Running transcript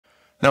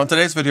Now in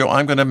today's video,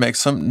 I'm going to make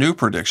some new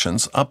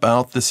predictions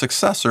about the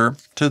successor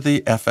to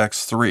the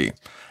FX3.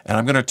 And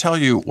I'm going to tell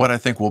you what I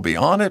think will be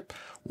on it,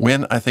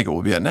 when I think it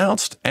will be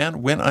announced,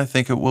 and when I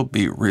think it will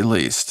be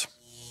released.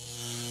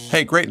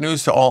 Hey, great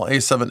news to all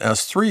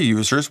a7S3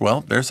 users.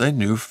 Well, there's a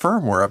new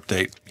firmware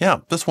update. Yeah,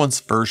 this one's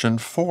version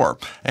 4,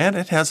 and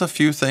it has a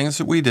few things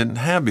that we didn't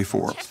have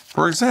before.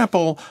 For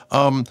example,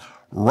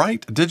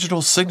 Write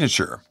digital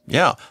signature.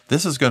 Yeah,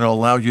 this is going to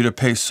allow you to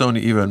pay Sony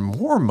even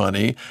more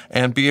money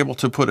and be able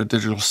to put a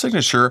digital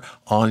signature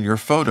on your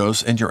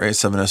photos in your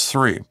a7S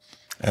III,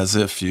 as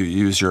if you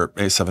use your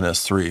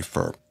a7S III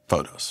for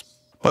photos.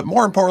 But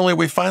more importantly,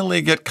 we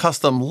finally get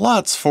custom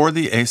LUTs for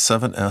the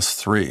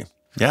a7S III.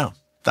 Yeah,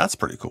 that's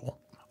pretty cool.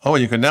 Oh,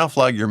 and you can now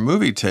flag your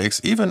movie takes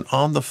even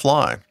on the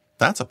fly.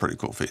 That's a pretty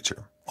cool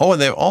feature. Oh,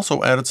 and they've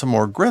also added some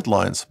more grid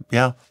lines.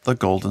 Yeah, the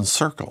golden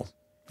circle.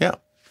 Yeah,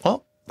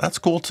 well, that's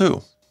cool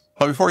too.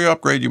 But before you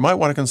upgrade, you might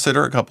want to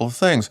consider a couple of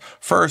things.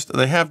 First,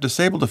 they have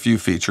disabled a few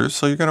features,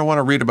 so you're going to want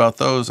to read about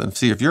those and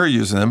see if you're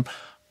using them.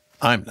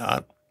 I'm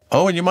not.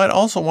 Oh, and you might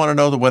also want to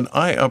know that when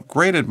I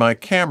upgraded my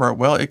camera,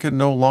 well, it could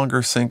no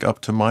longer sync up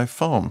to my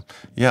phone.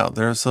 Yeah,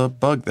 there's a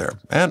bug there.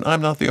 And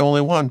I'm not the only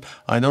one.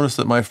 I noticed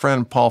that my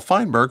friend Paul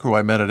Feinberg, who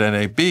I met at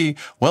NAB,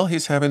 well,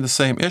 he's having the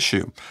same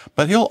issue.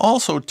 But he'll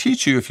also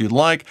teach you, if you'd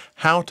like,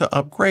 how to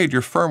upgrade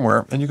your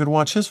firmware, and you can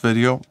watch his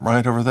video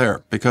right over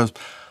there, because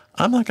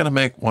I'm not going to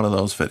make one of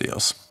those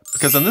videos.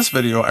 Because in this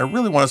video, I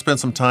really want to spend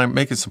some time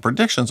making some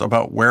predictions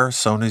about where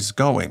Sony's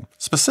going,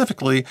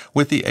 specifically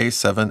with the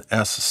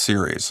a7S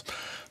series.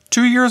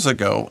 2 years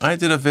ago, I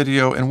did a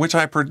video in which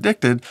I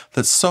predicted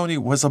that Sony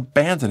was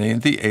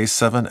abandoning the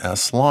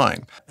a7S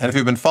line. And if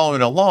you've been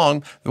following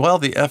along, well,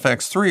 the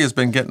FX3 has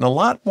been getting a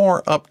lot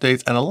more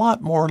updates and a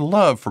lot more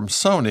love from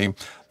Sony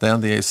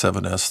than the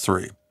a7S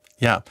III.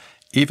 Yeah,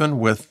 even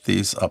with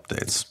these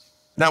updates.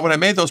 Now, when I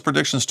made those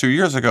predictions 2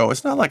 years ago,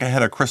 it's not like I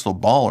had a crystal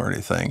ball or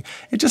anything.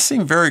 It just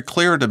seemed very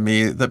clear to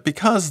me that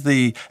because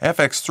the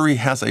FX3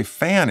 has a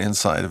fan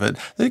inside of it,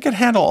 that it can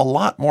handle a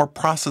lot more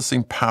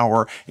processing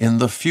power in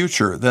the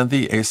future than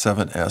the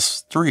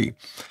a7S III.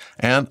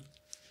 And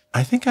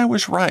I think I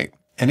was right.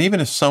 And even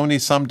if Sony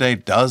someday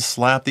does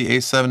slap the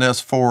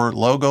a7S IV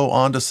logo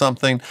onto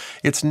something,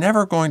 it's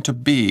never going to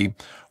be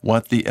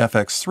what the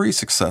FX3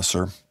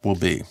 successor will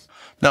be.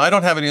 Now, I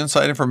don't have any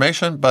inside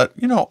information, but,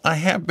 I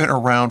have been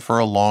around for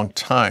a long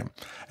time.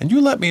 And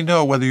you let me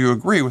know whether you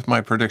agree with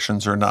my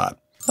predictions or not.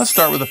 Let's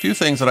start with a few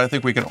things that I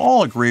think we can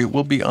all agree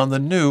will be on the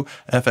new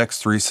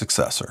FX3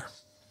 successor.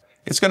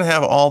 It's going to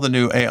have all the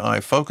new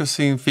AI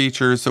focusing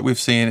features that we've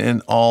seen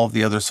in all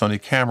the other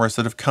Sony cameras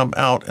that have come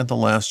out in the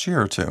last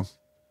year or two.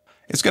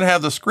 It's going to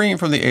have the screen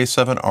from the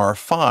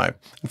a7R5.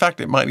 In fact,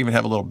 it might even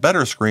have a little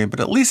better screen, but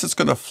at least it's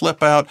going to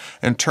flip out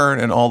and turn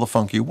in all the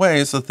funky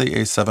ways that the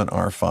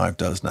a7R5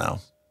 does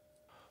now.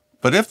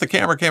 But if the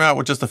camera came out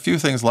with just a few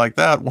things like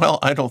that, well,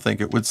 I don't think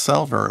it would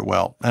sell very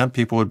well, and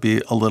people would be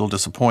a little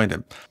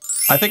disappointed.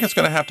 I think it's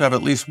going to have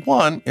at least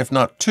one, if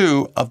not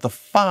two, of the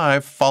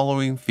 5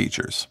 following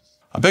features.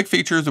 A big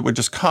feature that would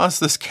just cause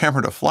this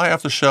camera to fly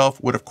off the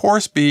shelf would, of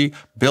course, be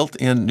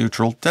built-in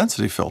neutral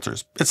density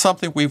filters. It's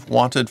something we've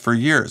wanted for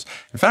years.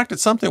 In fact,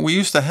 it's something we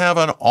used to have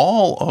on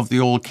all of the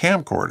old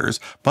camcorders,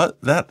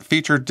 but that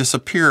feature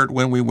disappeared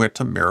when we went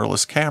to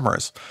mirrorless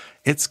cameras.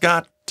 It's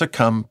got to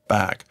come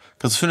back.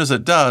 Because as soon as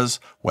it does,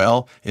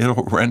 well,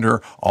 it'll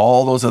render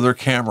all those other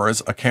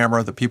cameras a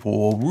camera that people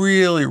will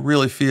really,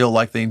 really feel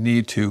like they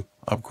need to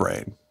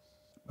upgrade.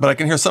 But I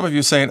can hear some of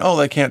you saying, oh,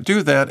 they can't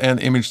do that and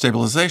image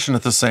stabilization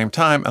at the same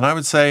time. And I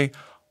would say,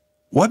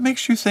 what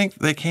makes you think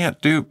they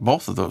can't do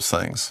both of those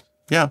things?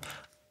 Yeah,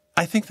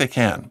 I think they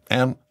can,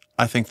 and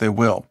I think they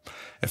will.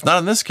 If not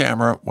in this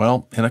camera,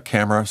 well, in a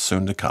camera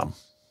soon to come.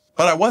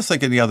 But I was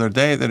thinking the other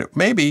day that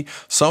maybe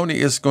Sony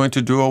is going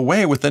to do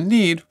away with the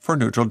need for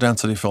neutral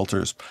density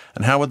filters.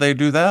 And how would they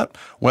do that?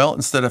 Well,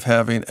 instead of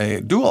having a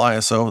dual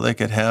ISO, they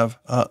could have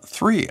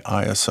 3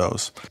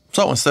 ISOs.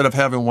 So instead of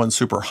having one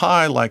super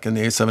high, like in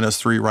the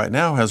a7S III right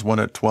now has one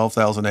at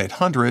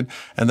 12,800,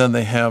 and then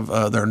they have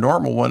their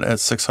normal one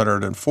at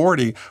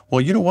 640, well,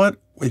 you know what?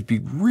 It'd be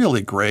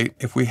really great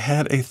if we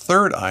had a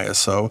 3rd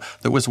ISO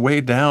that was way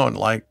down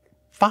like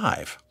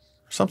 5.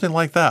 Something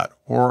like that,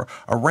 or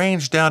a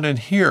range down in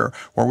here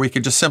where we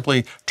could just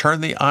simply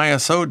turn the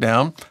ISO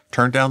down,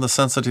 turn down the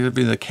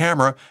sensitivity of the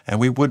camera, and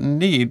we wouldn't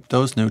need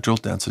those neutral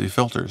density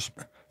filters.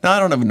 Now, I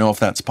don't even know if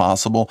that's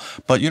possible,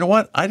 but you know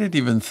what? I didn't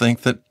even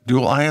think that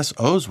dual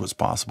ISOs was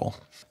possible.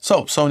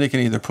 So Sony can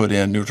either put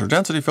in neutral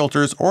density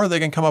filters, or they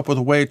can come up with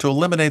a way to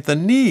eliminate the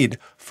need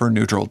for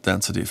neutral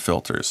density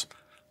filters.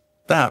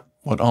 That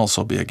would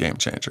also be a game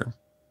changer.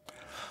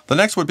 The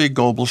next would be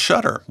global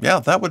shutter. Yeah,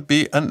 that would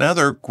be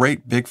another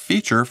great big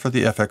feature for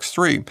the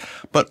FX3,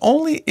 but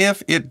only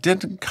if it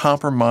didn't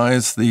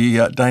compromise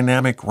the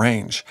dynamic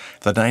range. If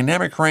the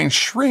dynamic range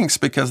shrinks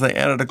because they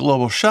added a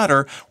global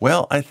shutter,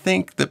 well, I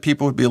think that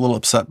people would be a little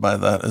upset by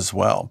that as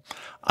well.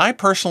 I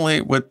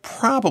personally would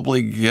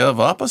probably give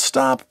up a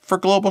stop for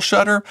global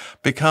shutter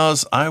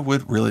because I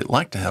would really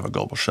like to have a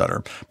global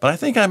shutter. But I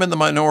think I'm in the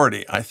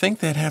minority. I think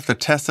they'd have to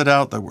test it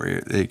out the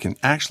way they can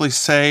actually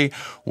say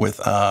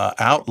with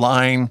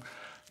outline,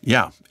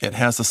 yeah, it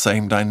has the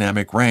same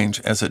dynamic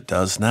range as it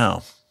does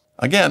now.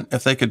 Again,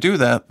 if they could do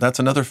that, that's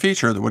another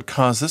feature that would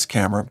cause this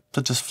camera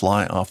to just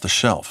fly off the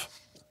shelf.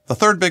 The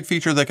third big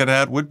feature they could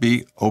add would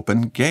be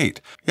open gate.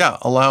 Yeah,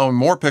 allowing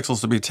more pixels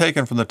to be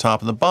taken from the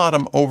top and the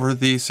bottom over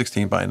the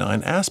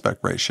 16:9 aspect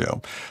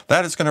ratio.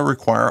 That is going to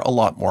require a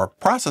lot more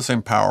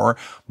processing power,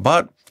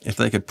 but if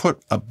they could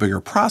put a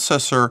bigger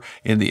processor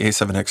in the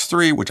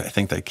a7X3, which I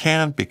think they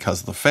can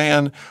because of the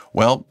fan,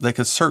 well, they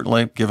could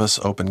certainly give us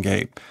open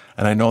gate.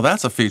 And I know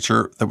that's a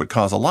feature that would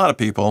cause a lot of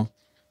people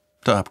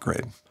to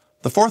upgrade.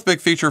 The fourth big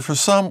feature for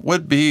some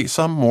would be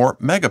some more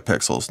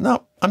megapixels.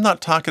 Now, I'm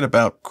not talking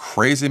about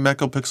crazy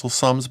megapixel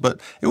sums, but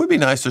it would be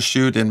nice to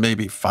shoot in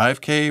maybe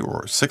 5K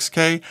or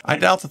 6K. I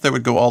doubt that they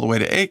would go all the way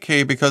to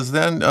 8K because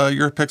then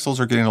your pixels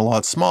are getting a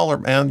lot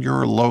smaller and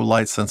your low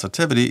light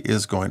sensitivity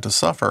is going to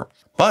suffer.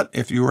 But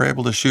if you were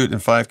able to shoot in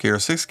 5K or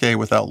 6K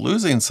without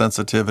losing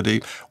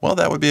sensitivity, well,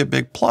 that would be a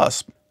big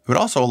plus. It would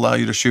also allow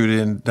you to shoot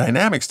in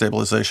dynamic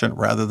stabilization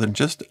rather than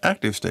just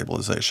active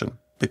stabilization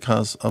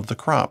because of the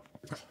crop.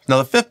 Now,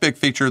 the fifth big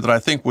feature that I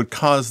think would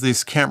cause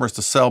these cameras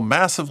to sell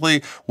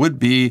massively would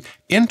be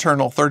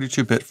internal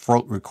 32-bit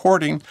float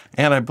recording,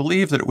 and I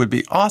believe that it would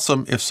be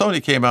awesome if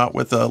Sony came out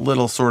with a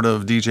little sort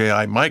of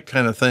DJI mic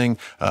kind of thing,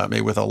 maybe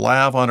with a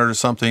lav on it or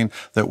something,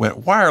 that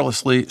went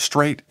wirelessly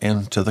straight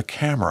into the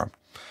camera.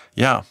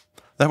 Yeah,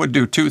 that would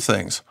do two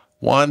things.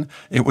 One,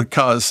 it would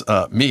cause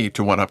me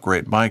to want to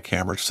upgrade my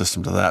camera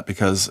system to that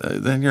because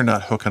then you're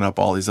not hooking up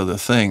all these other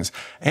things,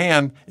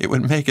 and it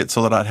would make it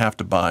so that I'd have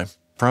to buy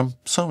from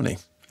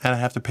Sony, and I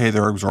have to pay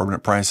their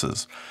exorbitant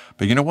prices.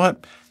 But you know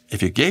what?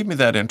 If you gave me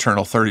that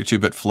internal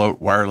 32-bit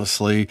float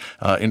wirelessly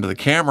into the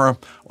camera,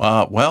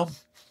 well,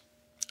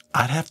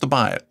 I'd have to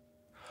buy it.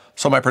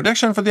 So my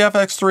prediction for the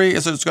FX3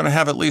 is that it's going to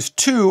have at least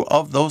 2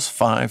 of those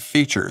 5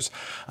 features.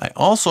 I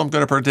also am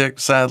going to predict,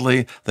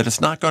 sadly, that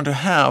it's not going to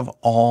have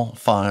all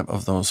 5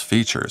 of those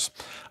features.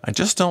 I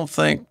just don't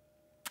think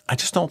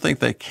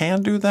they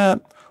can do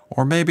that,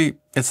 or maybe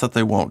it's that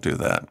they won't do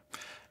that.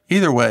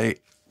 Either way,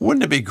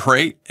 wouldn't it be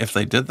great if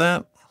they did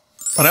that?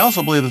 But I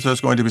also believe that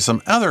there's going to be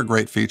some other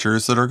great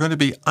features that are going to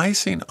be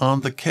icing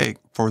on the cake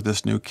for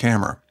this new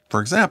camera. For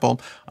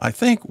example, I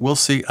think we'll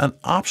see an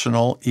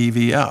optional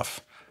EVF.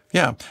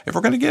 Yeah, if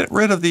we're going to get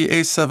rid of the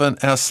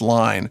a7S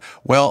line,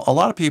 well, a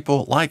lot of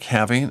people like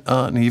having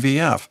an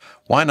EVF.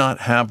 Why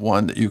not have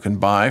one that you can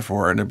buy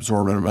for an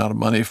exorbitant amount of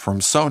money from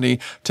Sony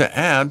to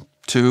add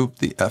to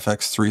the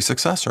FX3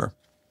 successor?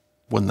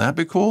 Wouldn't that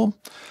be cool?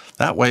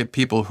 That way,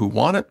 people who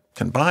want it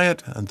can buy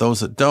it, and those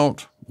that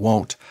don't,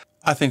 won't.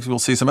 I think we'll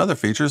see some other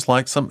features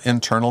like some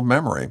internal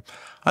memory.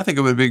 I think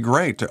it would be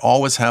great to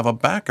always have a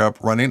backup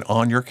running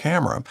on your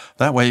camera.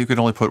 That way you could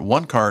only put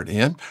one card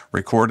in,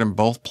 record in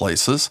both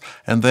places,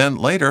 and then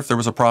later, if there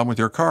was a problem with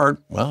your card,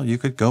 well, you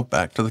could go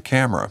back to the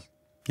camera.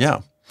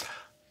 Yeah,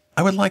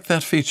 I would like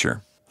that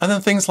feature. And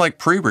then things like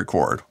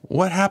pre-record.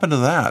 What happened to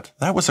that?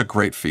 That was a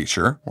great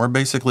feature where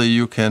basically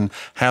you can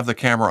have the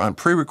camera on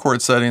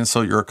pre-record settings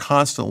so you're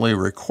constantly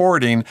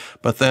recording,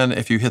 but then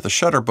if you hit the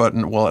shutter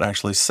button, well, it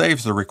actually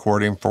saves the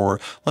recording for,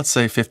 let's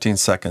say, 15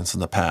 seconds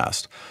in the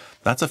past.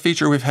 That's a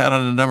feature we've had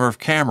on a number of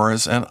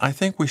cameras, and I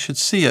think we should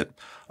see it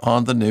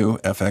on the new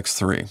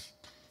FX3.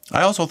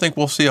 I also think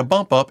we'll see a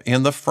bump up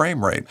in the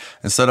frame rate.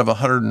 Instead of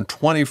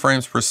 120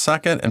 frames per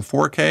second in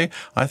 4K,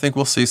 I think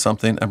we'll see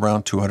something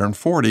around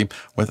 240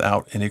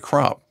 without any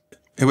crop.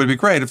 It would be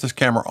great if this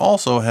camera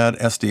also had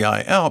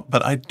SDI out,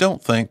 but I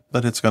don't think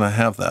that it's going to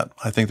have that.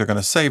 I think they're going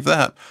to save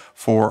that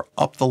for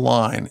up the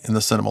line in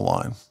the cinema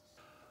line.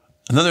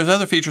 And then there's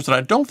other features that I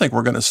don't think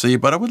we're going to see,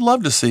 but I would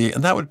love to see,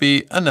 and that would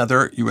be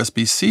another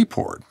USB-C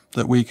port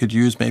that we could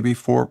use maybe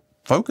for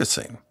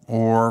focusing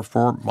or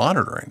for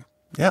monitoring.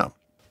 Yeah.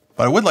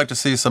 But I would like to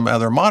see some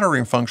other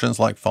monitoring functions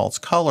like false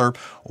color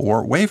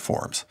or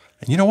waveforms.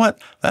 And you know what?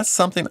 That's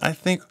something I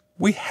think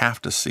we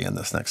have to see in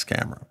this next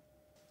camera.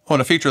 Oh,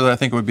 and a feature that I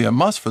think would be a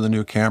must for the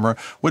new camera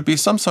would be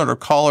some sort of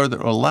collar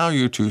that will allow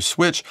you to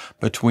switch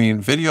between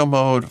video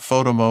mode,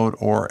 photo mode,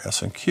 or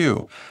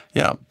S&Q.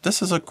 Yeah,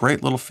 this is a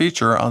great little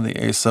feature on the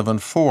a7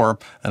 IV,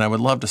 and I would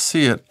love to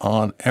see it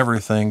on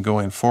everything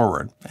going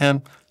forward.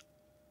 And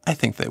I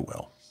think they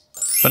will.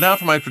 But now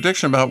for my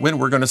prediction about when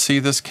we're going to see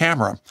this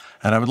camera.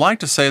 And I would like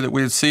to say that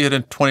we'd see it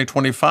in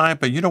 2025,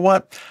 but you know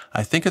what?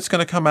 I think it's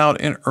going to come out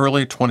in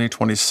early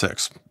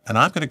 2026. And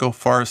I'm going to go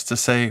far as to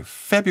say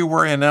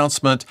February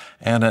announcement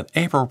and an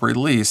April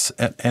release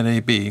at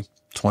NAB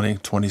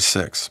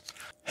 2026.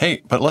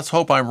 Hey, but let's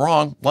hope I'm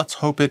wrong. Let's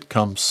hope it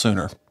comes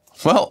sooner.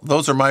 Well,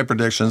 those are my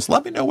predictions.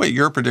 Let me know what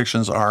your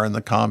predictions are in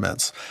the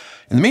comments.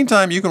 In the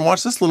meantime, you can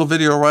watch this little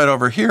video right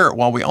over here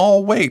while we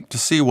all wait to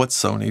see what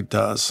Sony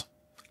does.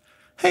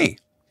 Hey,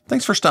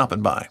 thanks for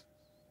stopping by.